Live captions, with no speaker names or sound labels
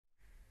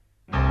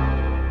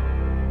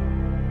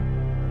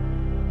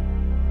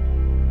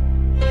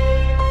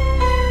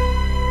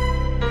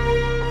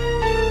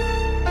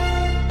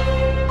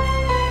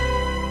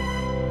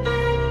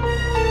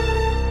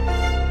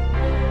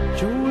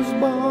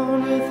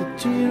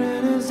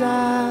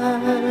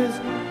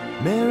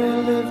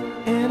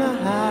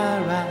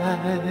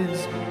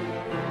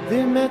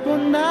back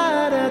one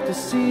night at the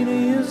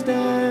seniors'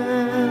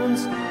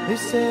 dance. They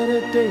set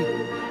a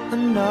date,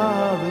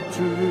 another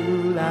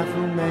true life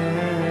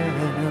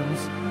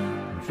romance.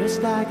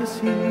 Dressed like his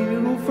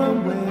hero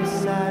from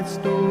West Side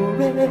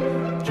Story,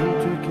 Joe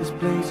took his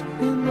place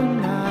in the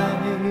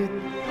night.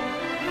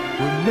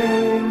 When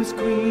Mary was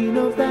queen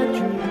of that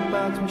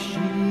jukebox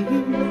machine,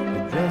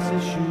 the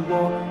dresses she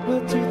wore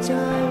were too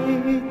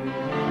tight.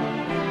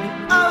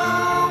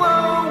 Oh,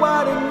 oh,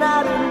 what a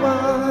night it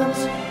was.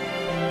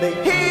 They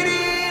hit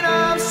it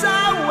off so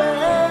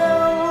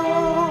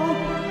well.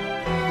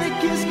 They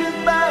kissed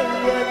goodbye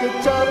at the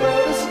top of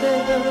the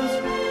stairs.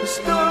 The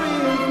story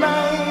of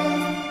life.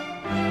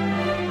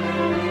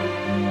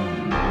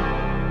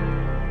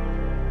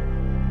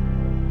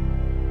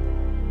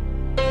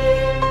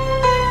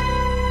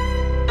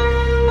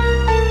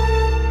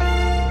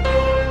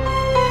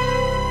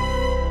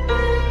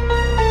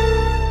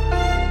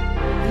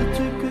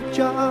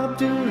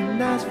 Doing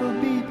nice for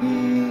BP.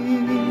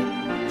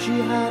 She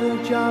had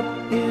a job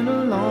in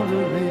a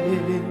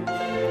laundry.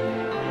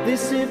 They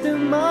saved the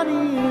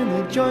money in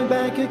a joint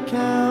bank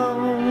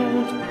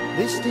account.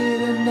 They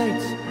stayed at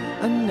nights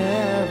and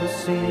never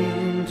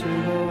seemed to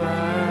go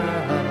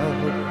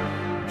out.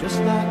 Just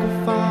like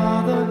a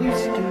father, he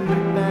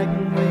stood back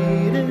and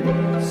waited.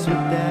 The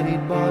suit that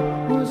he'd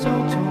bought was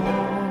all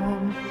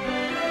torn.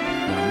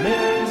 Now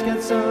Mary's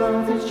got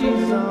something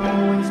she's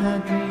always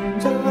had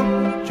dreams of.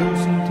 Joe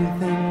seemed to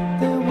think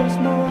there was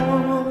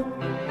more.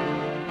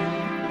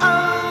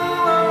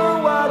 Oh,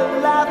 what a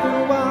life it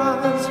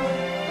was.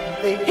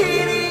 They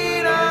hit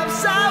it up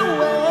so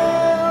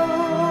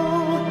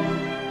well.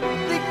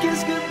 They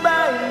kissed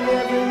goodbye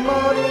every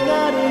morning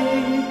at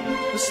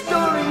 8. The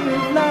story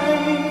of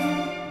life.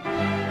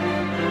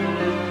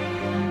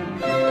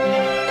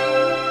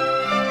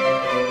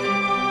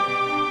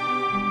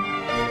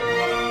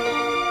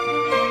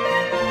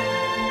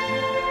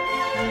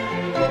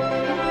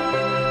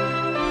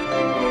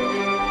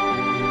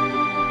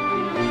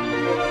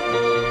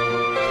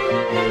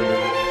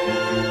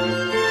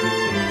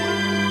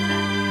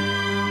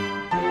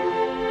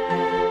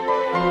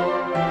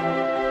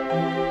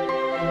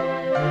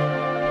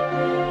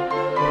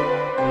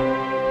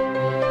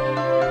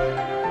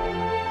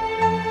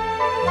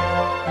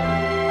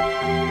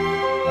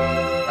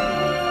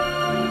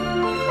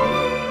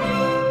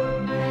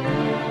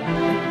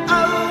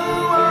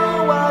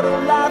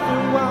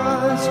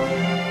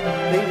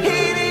 They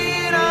hit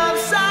it up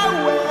so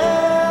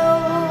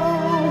well.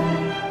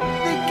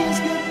 They kiss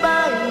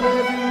goodbye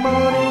every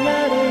morning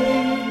at 8.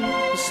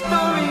 The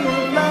story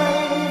of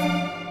life.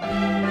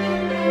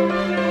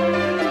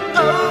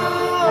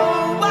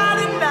 Oh, what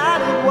a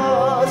night it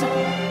was.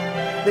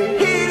 They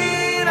hit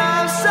it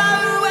up so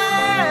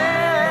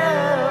well.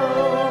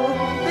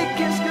 They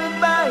kiss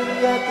goodbye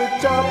at the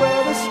top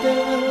of the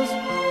stairs.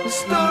 The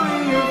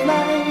story of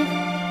life.